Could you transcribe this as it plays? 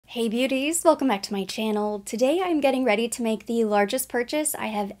Hey beauties, welcome back to my channel. Today I'm getting ready to make the largest purchase I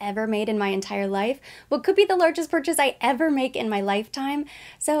have ever made in my entire life. What could be the largest purchase I ever make in my lifetime.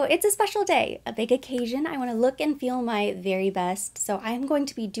 So it's a special day, a big occasion. I want to look and feel my very best. So I'm going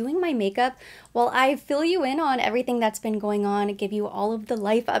to be doing my makeup while I fill you in on everything that's been going on, give you all of the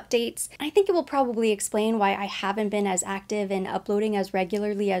life updates. I think it will probably explain why I haven't been as active in uploading as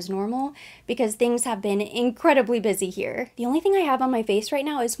regularly as normal, because things have been incredibly busy here. The only thing I have on my face right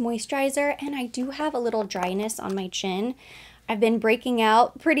now is moisturizer, and I do have a little dryness on my chin. I've been breaking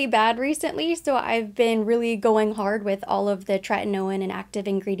out pretty bad recently, so I've been really going hard with all of the tretinoin and active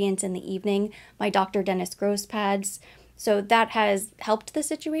ingredients in the evening, my Dr. Dennis Gross pads. So that has helped the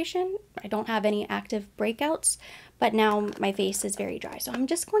situation. I don't have any active breakouts, but now my face is very dry. So I'm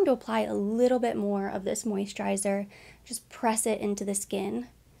just going to apply a little bit more of this moisturizer, just press it into the skin.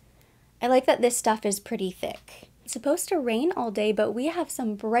 I like that this stuff is pretty thick. It's supposed to rain all day, but we have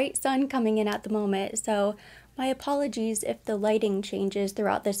some bright sun coming in at the moment, so my apologies if the lighting changes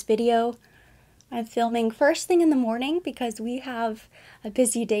throughout this video. I'm filming first thing in the morning because we have a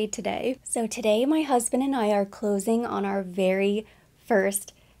busy day today. So today my husband and I are closing on our very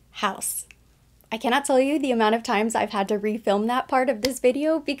first house. I cannot tell you the amount of times I've had to refilm that part of this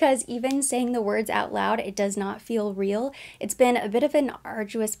video because even saying the words out loud, it does not feel real. It's been a bit of an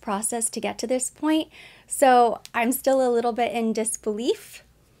arduous process to get to this point, so I'm still a little bit in disbelief.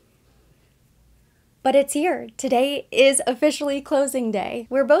 But it's here. Today is officially closing day.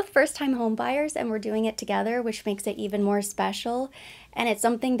 We're both first-time home buyers and we're doing it together, which makes it even more special. And it's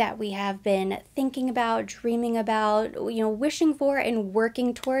something that we have been thinking about, dreaming about, wishing for and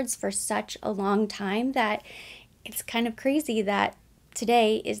working towards for such a long time that it's kind of crazy that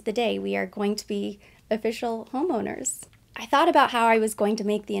today is the day we are going to be official homeowners. I thought about how I was going to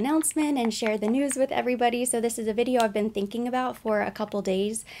make the announcement and share the news with everybody, so this is a video I've been thinking about for a couple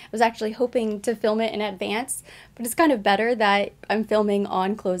days. I was actually hoping to film it in advance, but it's kind of better that I'm filming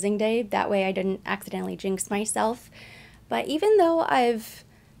on closing day. That way I didn't accidentally jinx myself. But even though I've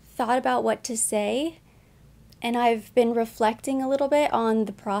thought about what to say, and I've been reflecting a little bit on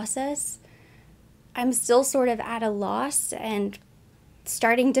the process, I'm still sort of at a loss and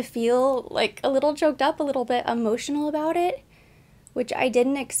starting to feel like a little choked up, a little bit emotional about it, which I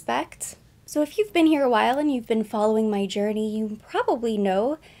didn't expect. So if you've been here a while and you've been following my journey, you probably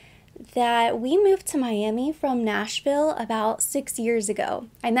know that we moved to Miami from Nashville about 6 years ago.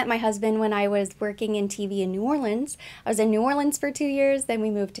 I met my husband when I was working in TV in New Orleans. I was in New Orleans for 2 years, then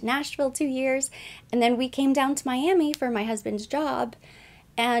we moved to Nashville 2 years, and then we came down to Miami for my husband's job.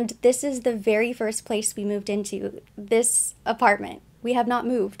 And this is the very first place we moved into, this apartment. We have not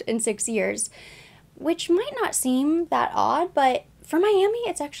moved in 6 years, which might not seem that odd, but for Miami,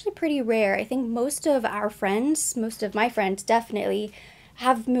 it's actually pretty rare. I think most of our friends, most of my friends definitely,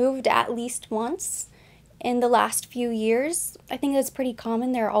 have moved at least once in the last few years. I think that's pretty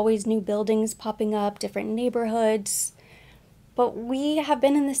common. There are always new buildings popping up, different neighborhoods, but we have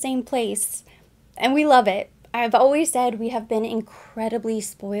been in the same place and we love it. I've always said we have been incredibly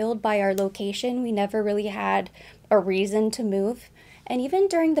spoiled by our location. We never really had a reason to move. And even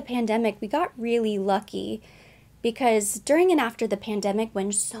during the pandemic, we got really lucky because during and after the pandemic,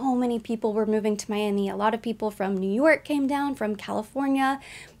 when so many people were moving to Miami, a lot of people from New York came down, from California,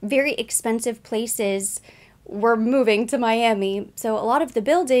 very expensive places were moving to Miami. So a lot of the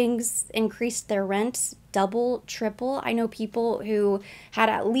buildings increased their rents double, triple. I know people who had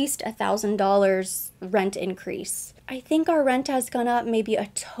at least $1,000 rent increase. I think our rent has gone up maybe a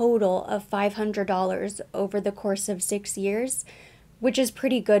total of $500 over the course of 6 years, which is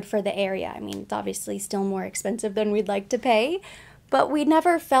pretty good for the area. I mean, it's obviously still more expensive than we'd like to pay, but we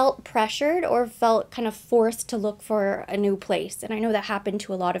never felt pressured or felt kind of forced to look for a new place. And I know that happened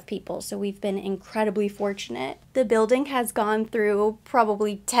to a lot of people, so we've been incredibly fortunate. The building has gone through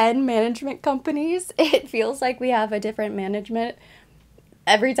probably 10 management companies. It feels like we have a different management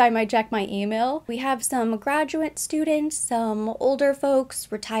every time I check my email. We have some graduate students, some older folks,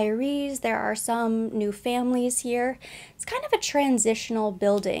 retirees. There are some new families here. It's kind of a transitional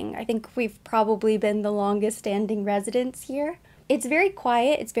building. I think we've probably been the longest standing residents here. It's very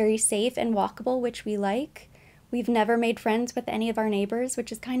quiet, it's very safe and walkable, which we like. We've never made friends with any of our neighbors,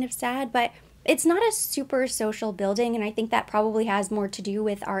 which is kind of sad, but it's not a super social building, and I think that probably has more to do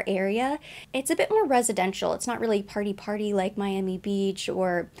with our area. It's a bit more residential. It's not really party like Miami Beach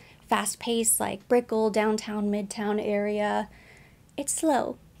or fast-paced like Brickell, downtown, midtown area. It's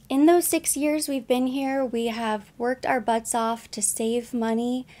slow. In those 6 years we've been here, we have worked our butts off to save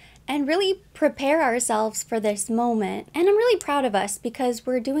money and really prepare ourselves for this moment. And I'm really proud of us because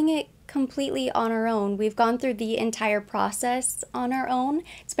we're doing it completely on our own. We've gone through the entire process on our own.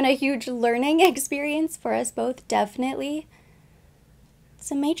 It's been a huge learning experience for us both, definitely.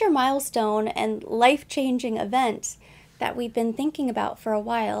 It's a major milestone and life-changing event that we've been thinking about for a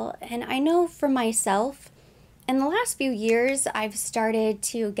while. And I know for myself, in the last few years, I've started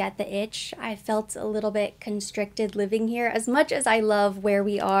to get the itch. I felt a little bit constricted living here. As much as I love where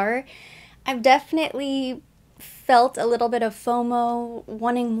we are, I've definitely felt a little bit of FOMO,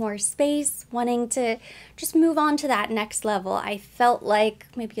 wanting more space, wanting to just move on to that next level. I felt like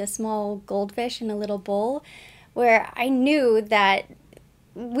maybe a small goldfish in a little bowl, where I knew that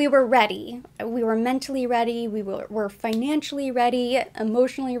we were ready. We were mentally ready. We were financially ready,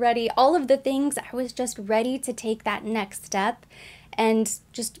 emotionally ready. All of the things, I was just ready to take that next step and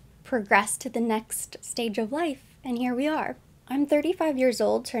just progress to the next stage of life. And here we are. I'm 35 years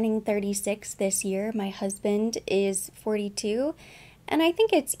old, turning 36 this year. My husband is 42. And I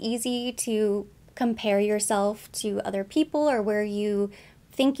think it's easy to compare yourself to other people or where you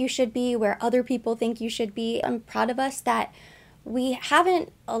think you should be, where other people think you should be. I'm proud of us that we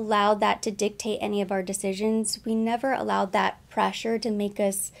haven't allowed that to dictate any of our decisions. We never allowed that pressure to make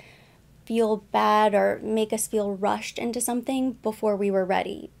us feel bad or make us feel rushed into something before we were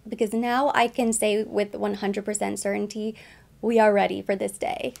ready. Because now I can say with 100% certainty, we are ready for this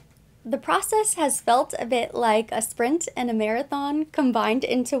day. The process has felt a bit like a sprint and a marathon combined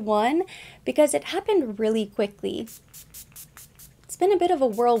into one because it happened really quickly. It's been a bit of a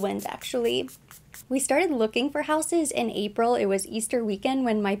whirlwind, actually. We started looking for houses in April. It was Easter weekend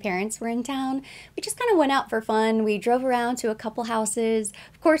when my parents were in town. We just kind of went out for fun. We drove around to a couple houses.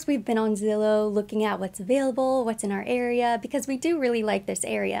 Of course, we've been on Zillow looking at what's available, what's in our area, because we do really like this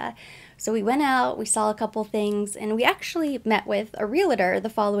area. So we went out, we saw a couple things, and we actually met with a realtor the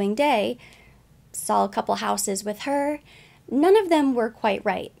following day, saw a couple houses with her. None of them were quite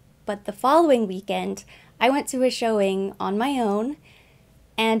right, but the following weekend, I went to a showing on my own,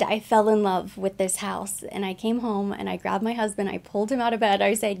 and I fell in love with this house. And I came home and I grabbed my husband, I pulled him out of bed.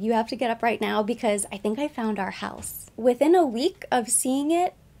 I said, "You have to get up right now because I think I found our house." Within a week of seeing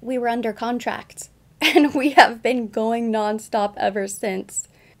it, we were under contract. And we have been going nonstop ever since.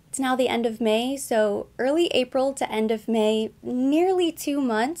 It's now the end of May, so early April to end of May, nearly 2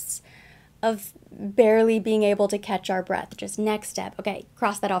 months of barely being able to catch our breath. Just next step. Okay,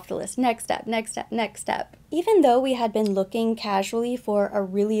 cross that off the list. Next step, next step, next step. Even though we had been looking casually for a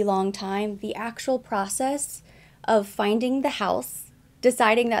really long time, the actual process of finding the house,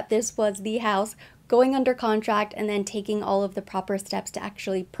 deciding that this was the house, going under contract, and then taking all of the proper steps to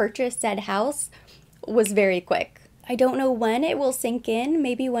actually purchase said house was very quick. I don't know when it will sink in,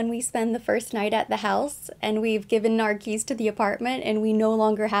 maybe when we spend the first night at the house and we've given our keys to the apartment and we no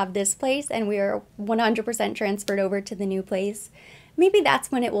longer have this place and we are 100% transferred over to the new place. Maybe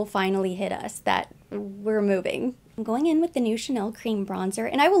that's when it will finally hit us that we're moving. I'm going in with the new Chanel Cream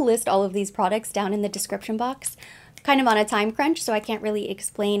Bronzer, and I will list all of these products down in the description box. I'm kind of on a time crunch, so I can't really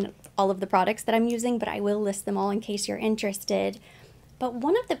explain all of the products that I'm using, but I will list them all in case you're interested. But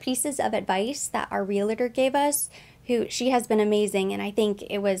one of the pieces of advice that our realtor gave us, she has been amazing, and I think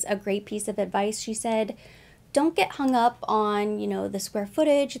it was a great piece of advice. She said, don't get hung up on, the square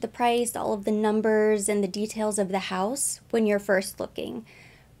footage, the price, all of the numbers and the details of the house when you're first looking.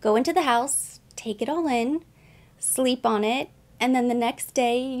 Go into the house, take it all in, sleep on it, and then the next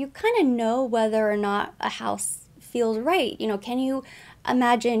day you kind of know whether or not a house feels right. Can you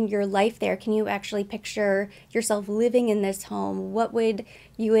imagine your life there? Can you actually picture yourself living in this home? What would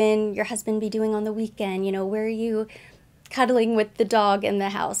you and your husband be doing on the weekend? Where are you cuddling with the dog in the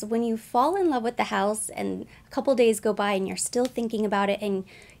house? When you fall in love with the house and a couple days go by and you're still thinking about it and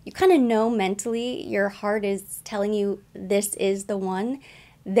you kind of know mentally your heart is telling you this is the one,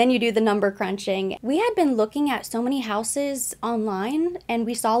 then you do the number crunching. We had been looking at so many houses online and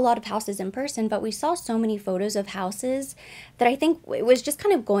we saw a lot of houses in person, but we saw so many photos of houses that I think it was just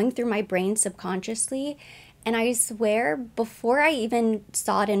kind of going through my brain subconsciously. And I swear, before I even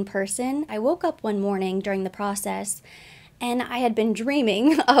saw it in person, I woke up one morning during the process and I had been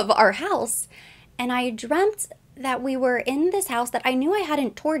dreaming of our house. And I dreamt that we were in this house that I knew I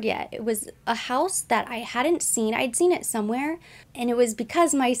hadn't toured yet. It was a house that I hadn't seen. I'd seen it somewhere. And it was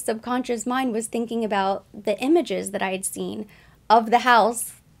because my subconscious mind was thinking about the images that I had seen of the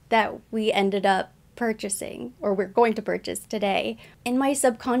house that we ended up purchasing, or we're going to purchase today. In my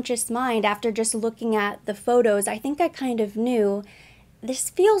subconscious mind, after just looking at the photos, I think I kind of knew this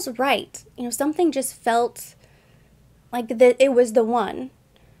feels right. Something just felt like that it was the one.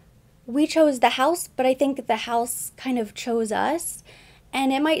 We chose the house, but I think the house kind of chose us.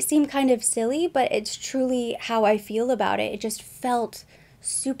 And it might seem kind of silly, but it's truly how I feel about it. It just felt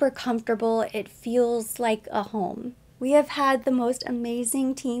super comfortable. It feels like a home. We have had the most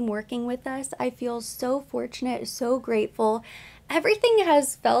amazing team working with us. I feel so fortunate, so grateful. Everything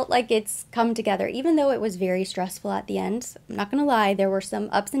has felt like it's come together, even though it was very stressful at the end. I'm not gonna lie, there were some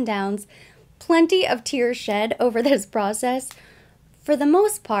ups and downs, plenty of tears shed over this process. For the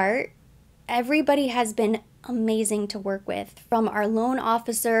most part, everybody has been amazing to work with, from our loan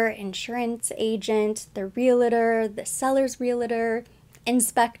officer, insurance agent, the realtor, the seller's realtor,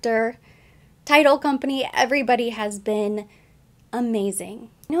 inspector, title company. Everybody has been amazing.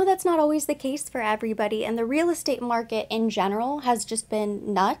 I know that's not always the case for everybody, and the real estate market in general has just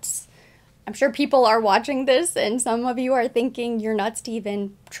been nuts. I'm sure people are watching this and some of you are thinking you're nuts to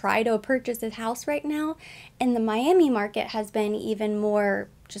even try to purchase a house right now. And the Miami market has been even more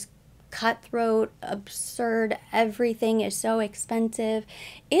just cutthroat, absurd. Everything is so expensive.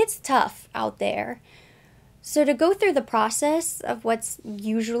 It's tough out there. So to go through the process of what's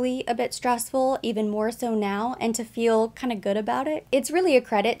usually a bit stressful, even more so now, and to feel kind of good about it, it's really a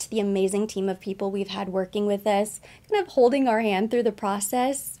credit to the amazing team of people we've had working with us, kind of holding our hand through the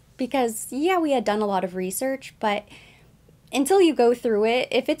process. Because yeah, we had done a lot of research, but until you go through it,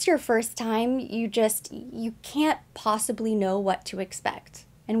 if it's your first time, you can't possibly know what to expect.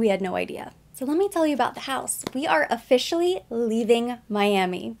 And we had no idea. So let me tell you about the house. We are officially leaving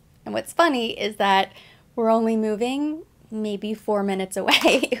Miami. And what's funny is that we're only moving maybe 4 minutes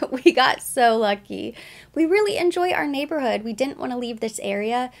away. We got so lucky. We really enjoy our neighborhood. We didn't want to leave this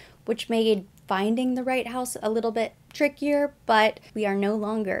area, which made finding the right house a little bit trickier, but we are no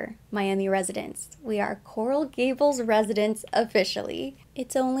longer Miami residents. We are Coral Gables residents officially.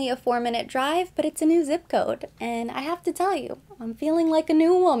 It's only a 4-minute drive, but it's a new zip code. And I have to tell you, I'm feeling like a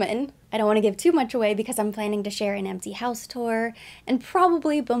new woman. I don't want to give too much away because I'm planning to share an empty house tour and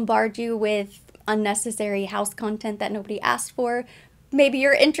probably bombard you with unnecessary house content that nobody asked for. Maybe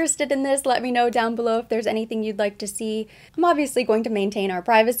you're interested in this. Let me know down below if there's anything you'd like to see. I'm obviously going to maintain our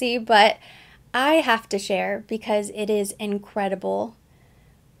privacy, but I have to share because it is incredible.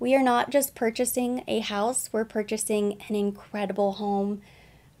 We are not just purchasing a house, we're purchasing an incredible home.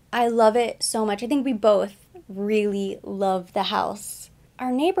 I love it so much. I think we both really love the house.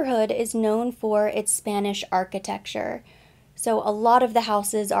 Our neighborhood is known for its Spanish architecture. So a lot of the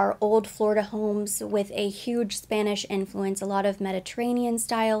houses are old Florida homes with a huge Spanish influence, a lot of Mediterranean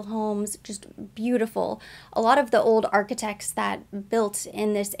style homes, just beautiful. A lot of the old architects that built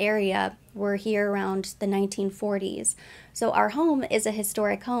in this area were here around the 1940s. So our home is a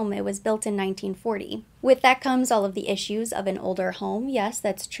historic home. It was built in 1940. With that comes all of the issues of an older home. Yes,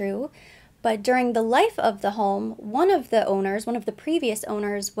 that's true. But during the life of the home, one of the previous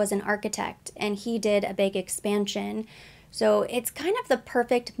owners was an architect, and he did a big expansion. So it's kind of the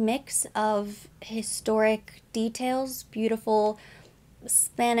perfect mix of historic details, beautiful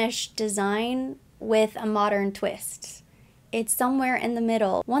Spanish design with a modern twist. It's somewhere in the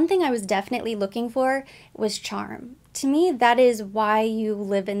middle. One thing I was definitely looking for was charm. To me, that is why you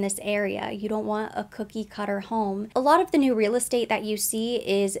live in this area. You don't want a cookie cutter home. A lot of the new real estate that you see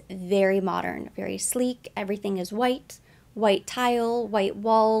is very modern, very sleek. Everything is white tile, white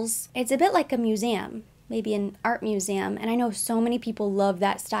walls. It's a bit like a museum. Maybe an art museum, and I know so many people love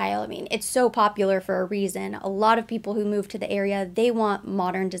that style. I mean, it's so popular for a reason. A lot of people who move to the area, they want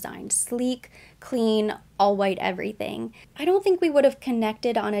modern design, sleek, clean, all white everything. I don't think we would have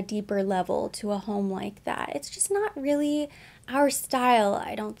connected on a deeper level to a home like that. It's just not really our style,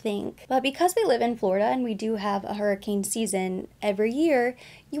 I don't think. But because we live in Florida and we do have a hurricane season every year,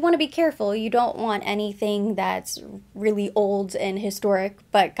 you want to be careful. You don't want anything that's really old and historic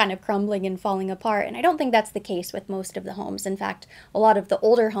but kind of crumbling and falling apart. And I don't think that's the case with most of the homes. In fact, a lot of the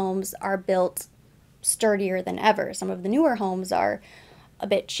older homes are built sturdier than ever. Some of the newer homes are a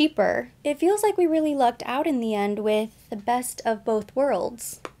bit cheaper. It feels like we really lucked out in the end with the best of both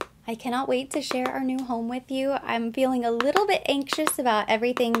worlds. I cannot wait to share our new home with you. I'm feeling a little bit anxious about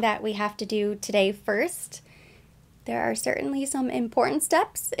everything that we have to do today first. There are certainly some important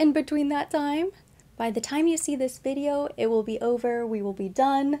steps in between that time. By the time you see this video, it will be over, we will be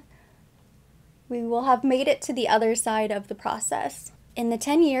done. We will have made it to the other side of the process. In the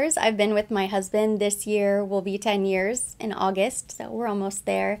 10 years I've been with my husband, this year will be 10 years in August, so we're almost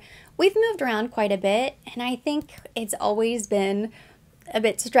there. We've moved around quite a bit, and I think it's always been a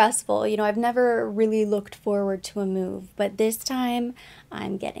bit stressful. You know, I've never really looked forward to a move, but this time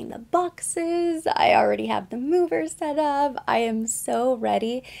I'm getting the boxes. I already have the mover set up. I am so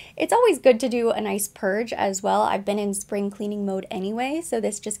ready. It's always good to do a nice purge as well. I've been in spring cleaning mode anyway, so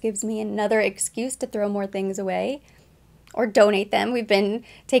this just gives me another excuse to throw more things away or donate them. We've been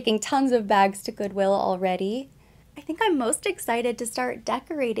taking tons of bags to Goodwill already. I think I'm most excited to start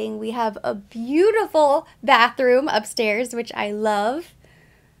decorating. We have a beautiful bathroom upstairs, which I love.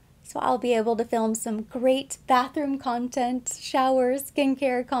 So I'll be able to film some great bathroom content, shower,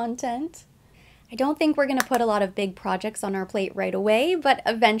 skincare content. I don't think we're going to put a lot of big projects on our plate right away, but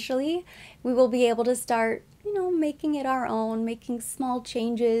eventually we will be able to start, making it our own, making small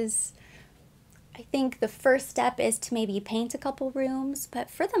changes. I think the first step is to maybe paint a couple rooms, but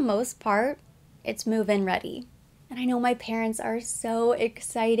for the most part, it's move-in ready. And I know my parents are so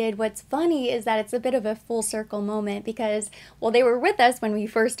excited. What's funny is that it's a bit of a full circle moment because, well, they were with us when we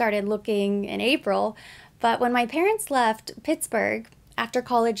first started looking in April, but when my parents left Pittsburgh, after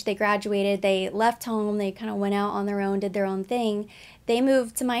college, they graduated, they left home, they kind of went out on their own, did their own thing. They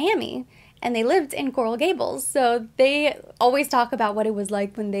moved to Miami and they lived in Coral Gables. So they always talk about what it was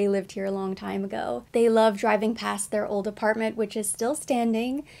like when they lived here a long time ago. They love driving past their old apartment, which is still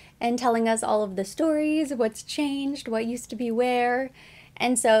standing, and telling us all of the stories, what's changed, what used to be where.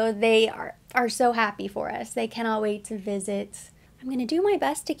 And so they are so happy for us. They cannot wait to visit. I'm going to do my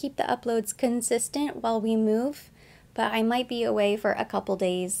best to keep the uploads consistent while we move, but I might be away for a couple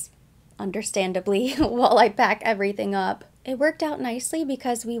days, understandably, while I pack everything up. It worked out nicely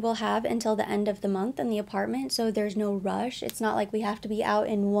because we will have until the end of the month in the apartment, so there's no rush. It's not like we have to be out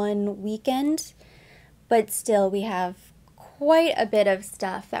in one weekend, but still we have quite a bit of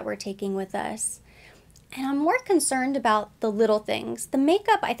stuff that we're taking with us. And I'm more concerned about the little things. The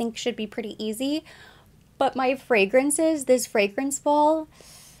makeup I think should be pretty easy, but my fragrances, this fragrance ball,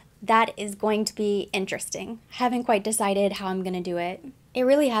 that is going to be interesting. I haven't quite decided how I'm going to do it. It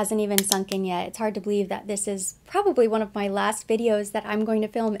really hasn't even sunk in yet. It's hard to believe that this is probably one of my last videos that I'm going to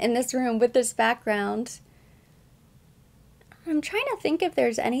film in this room with this background. I'm trying to think if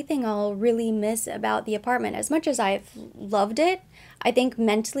there's anything I'll really miss about the apartment. As much as I've loved it, I think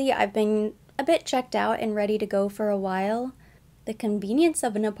mentally I've been a bit checked out and ready to go for a while. The convenience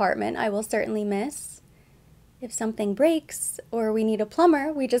of an apartment I will certainly miss. If something breaks or we need a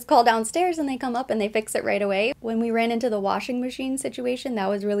plumber, we just call downstairs and they come up and they fix it right away. When we ran into the washing machine situation, that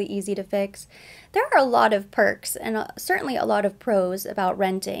was really easy to fix. There are a lot of perks and certainly a lot of pros about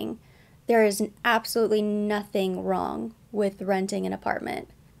renting. There is absolutely nothing wrong with renting an apartment.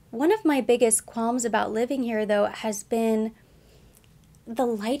 One of my biggest qualms about living here, though, has been the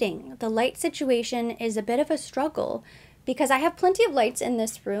lighting. The light situation is a bit of a struggle, because I have plenty of lights in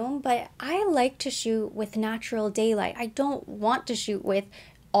this room, but I like to shoot with natural daylight. I don't want to shoot with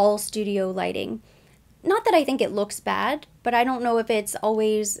all studio lighting. Not that I think it looks bad, but I don't know if it's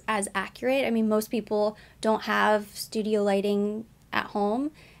always as accurate. I mean, most people don't have studio lighting at home,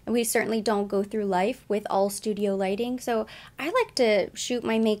 and we certainly don't go through life with all studio lighting. So I like to shoot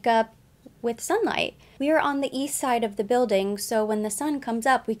my makeup with sunlight. We are on the east side of the building, so when the sun comes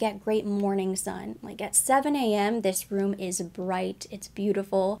up, we get great morning sun. Like at 7 a.m., this room is bright. It's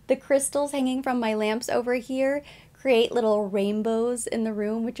beautiful. The crystals hanging from my lamps over here create little rainbows in the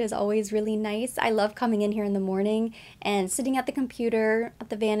room, which is always really nice. I love coming in here in the morning and sitting at the computer, at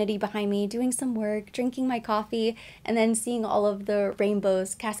the vanity behind me, doing some work, drinking my coffee, and then seeing all of the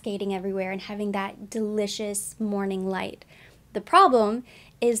rainbows cascading everywhere and having that delicious morning light. The problem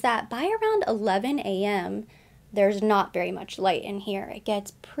is that by around 11 a.m., there's not very much light in here. It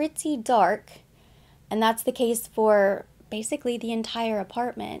gets pretty dark, and that's the case for basically the entire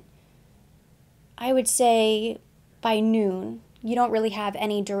apartment. I would say by noon, you don't really have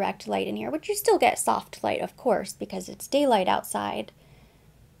any direct light in here, but you still get soft light, of course, because it's daylight outside.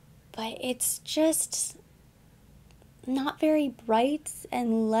 But it's just not very bright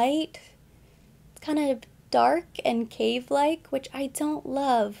and light. It's kind of dark and cave-like, which I don't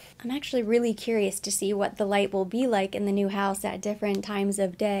love. I'm actually really curious to see what the light will be like in the new house at different times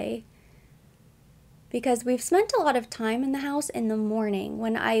of day, because we've spent a lot of time in the house in the morning.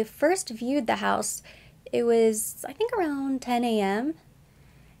 When I first viewed the house, it was, I think, around 10 a.m.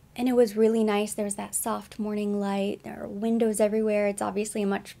 and it was really nice. There was that soft morning light. There are windows everywhere. It's obviously a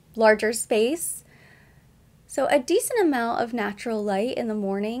much larger space, so a decent amount of natural light in the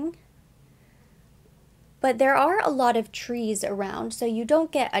morning. But there are a lot of trees around, so you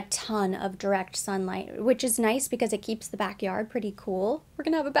don't get a ton of direct sunlight, which is nice because it keeps the backyard pretty cool. We're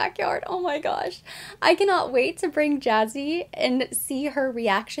gonna have a backyard, oh my gosh. I cannot wait to bring Jazzy and see her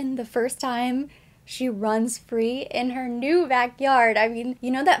reaction the first time she runs free in her new backyard. I mean, you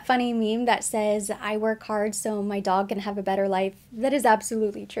know that funny meme that says, I work hard so my dog can have a better life? That is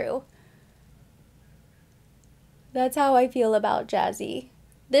absolutely true. That's how I feel about Jazzy.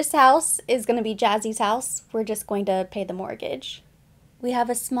 This house is going to be Jazzy's house. We're just going to pay the mortgage. We have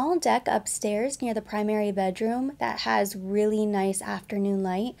a small deck upstairs near the primary bedroom that has really nice afternoon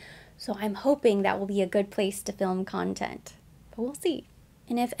light. So I'm hoping that will be a good place to film content, but we'll see.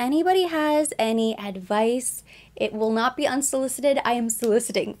 And if anybody has any advice, it will not be unsolicited. I am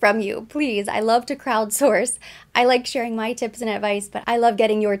soliciting from you, please. I love to crowdsource. I like sharing my tips and advice, but I love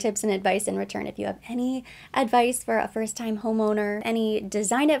getting your tips and advice in return. If you have any advice for a first-time homeowner, any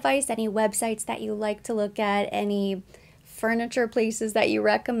design advice, any websites that you like to look at, any furniture places that you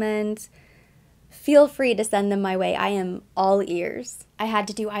recommend, feel free to send them my way. I am all ears. I had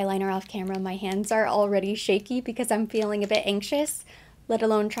to do eyeliner off camera. My hands are already shaky because I'm feeling a bit anxious. Let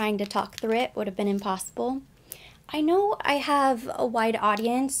alone trying to talk through it would have been impossible. I know I have a wide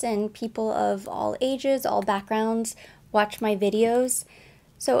audience and people of all ages, all backgrounds watch my videos,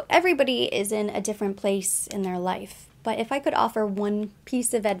 so everybody is in a different place in their life. But if I could offer one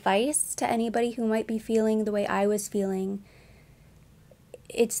piece of advice to anybody who might be feeling the way I was feeling,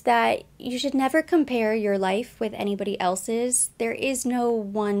 it's that you should never compare your life with anybody else's. There is no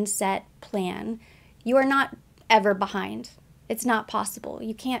one set plan. You are not ever behind. It's not possible.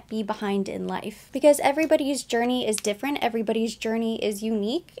 You can't be behind in life because everybody's journey is different. Everybody's journey is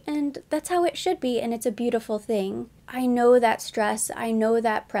unique, and that's how it should be, and it's a beautiful thing. I know that stress, I know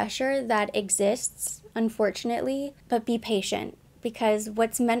that pressure that exists, unfortunately, but be patient because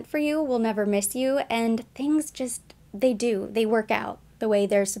what's meant for you will never miss you, and things just, they work out the way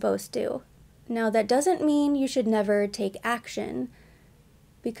they're supposed to. Now, that doesn't mean you should never take action,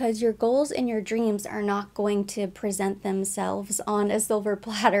 because your goals and your dreams are not going to present themselves on a silver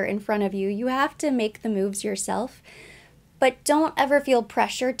platter in front of you. You have to make the moves yourself, but don't ever feel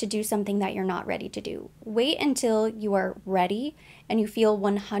pressure to do something that you're not ready to do. Wait until you are ready and you feel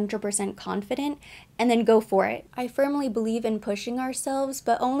 100% confident, and then go for it. I firmly believe in pushing ourselves,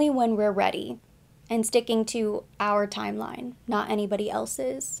 but only when we're ready and sticking to our timeline, not anybody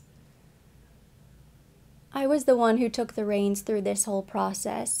else's. I was the one who took the reins through this whole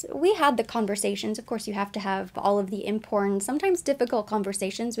process. We had the conversations. Of course, you have to have all of the important, sometimes difficult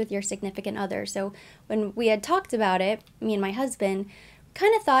conversations with your significant other. So when we had talked about it, me and my husband,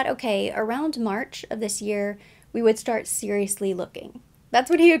 kind of thought, okay, around March of this year, we would start seriously looking. That's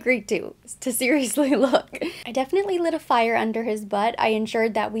what he agreed to seriously look. I definitely lit a fire under his butt. I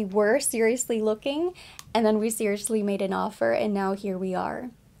ensured that we were seriously looking, and then we seriously made an offer, and now here we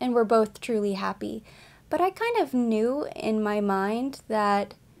are. And we're both truly happy. But I kind of knew in my mind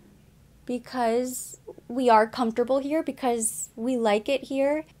that because we are comfortable here, because we like it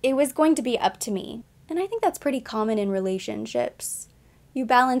here, it was going to be up to me. And I think that's pretty common in relationships. You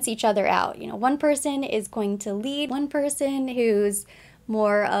balance each other out. You know, one person is going to lead, one person who's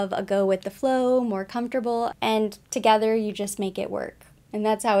more of a go with the flow, more comfortable, and together you just make it work. And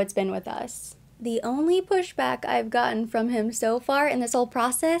that's how it's been with us. The only pushback I've gotten from him so far in this whole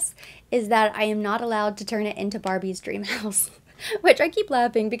process is that I am not allowed to turn it into Barbie's dream house. Which I keep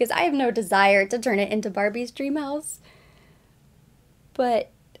laughing because I have no desire to turn it into Barbie's dream house.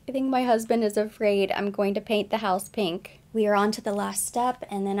 But I think my husband is afraid I'm going to paint the house pink. We are on to the last step,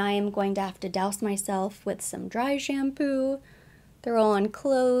 and then I am going to have to douse myself with some dry shampoo, throw on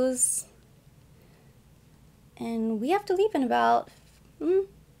clothes, and we have to leave in about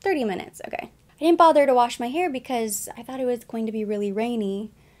 30 minutes. Okay. I didn't bother to wash my hair because I thought it was going to be really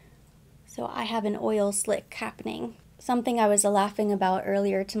rainy, so I have an oil slick happening. Something I was laughing about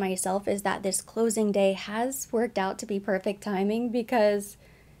earlier to myself is that this closing day has worked out to be perfect timing because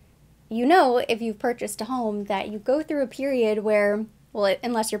you know, if you've purchased a home, that you go through a period where, well,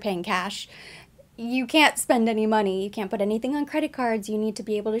 unless you're paying cash, you can't spend any money. You can't put anything on credit cards. You need to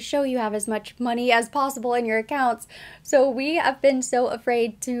be able to show you have as much money as possible in your accounts. So we have been so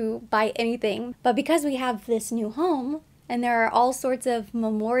afraid to buy anything. But because we have this new home and there are all sorts of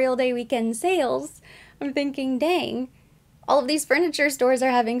Memorial Day weekend sales, I'm thinking, dang, all of these furniture stores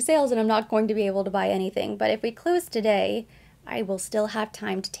are having sales and I'm not going to be able to buy anything. But if we close today, I will still have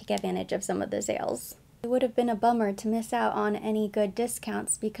time to take advantage of some of the sales. It would have been a bummer to miss out on any good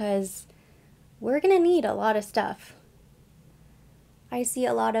discounts because we're gonna need a lot of stuff. I see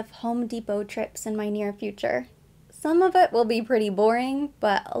a lot of Home Depot trips in my near future. Some of it will be pretty boring,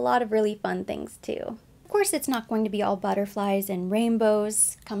 but a lot of really fun things too. Of course, it's not going to be all butterflies and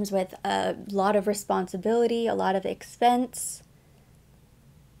rainbows. It comes with a lot of responsibility, a lot of expense.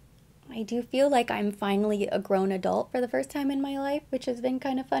 I do feel like I'm finally a grown adult for the first time in my life, which has been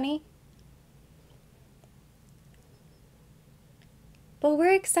kind of funny. But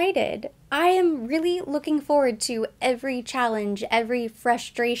we're excited. I am really looking forward to every challenge, every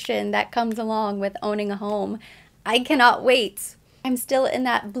frustration that comes along with owning a home. I cannot wait. I'm still in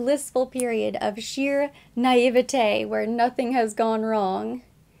that blissful period of sheer naivete where nothing has gone wrong,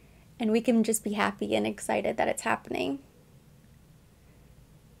 and we can just be happy and excited that it's happening.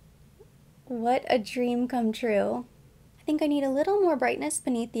 What a dream come true. I think I need a little more brightness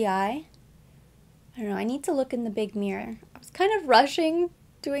beneath the eye. I don't know, I need to look in the big mirror. I was kind of rushing,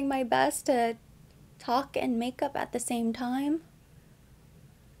 doing my best to talk and makeup at the same time.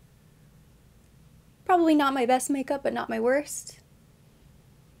 Probably not my best makeup, but not my worst.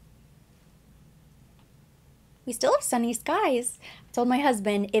 We still have sunny skies. I told my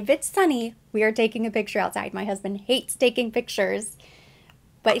husband, if it's sunny, we are taking a picture outside. My husband hates taking pictures,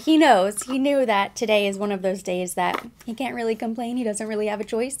 but he knew that today is one of those days that he can't really complain. He doesn't really have a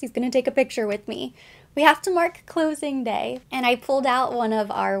choice. He's going to take a picture with me. We have to mark closing day. And I pulled out one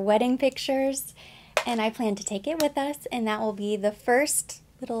of our wedding pictures and I plan to take it with us. And that will be the first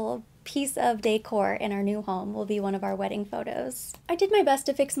little piece of decor in our new home, will be one of our wedding photos. I did my best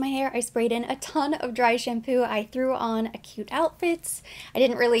to fix my hair. I sprayed in a ton of dry shampoo. I threw on a cute outfits. I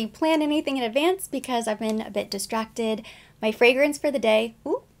didn't really plan anything in advance because I've been a bit distracted. My fragrance for the day,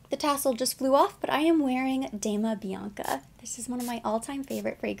 ooh, the tassel just flew off, but I am wearing Dama Bianca. This is one of my all-time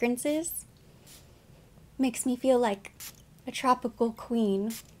favorite fragrances. Makes me feel like a tropical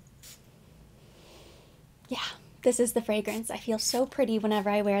queen. Yeah. This is the fragrance. I feel so pretty whenever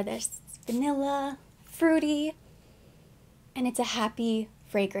I wear this. It's vanilla, fruity, and it's a happy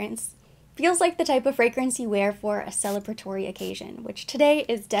fragrance. Feels like the type of fragrance you wear for a celebratory occasion, which today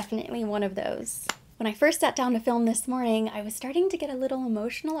is definitely one of those. When I first sat down to film this morning, I was starting to get a little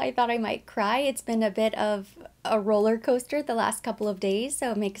emotional. I thought I might cry. It's been a bit of a roller coaster the last couple of days, so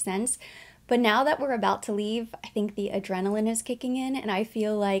it makes sense. But now that we're about to leave, I think the adrenaline is kicking in, and I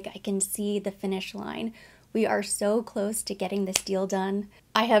feel like I can see the finish line. We are so close to getting this deal done.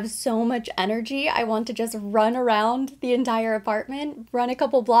 I have so much energy. I want to just run around the entire apartment, run a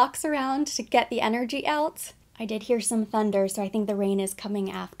couple blocks around to get the energy out. I did hear some thunder, so I think the rain is coming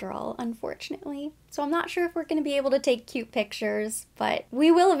after all, unfortunately. So I'm not sure if we're going to be able to take cute pictures, but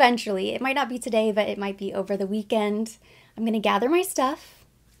we will eventually. It might not be today, but it might be over the weekend. I'm going to gather my stuff.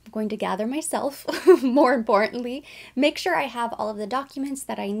 I'm going to gather myself, more importantly. Make sure I have all of the documents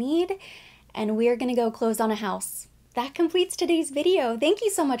that I need, and we're gonna go close on a house. That completes today's video. Thank you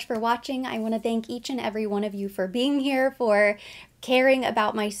so much for watching. I want to thank each and every one of you for being here, for caring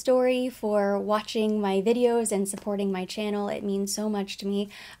about my story, for watching my videos and supporting my channel. It means so much to me.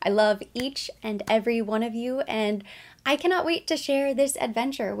 I love each and every one of you, and I cannot wait to share this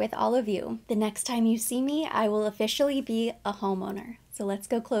adventure with all of you. The next time you see me, I will officially be a homeowner. So let's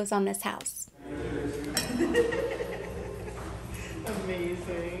go close on this house.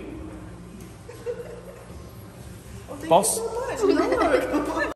 Amazing. Boss.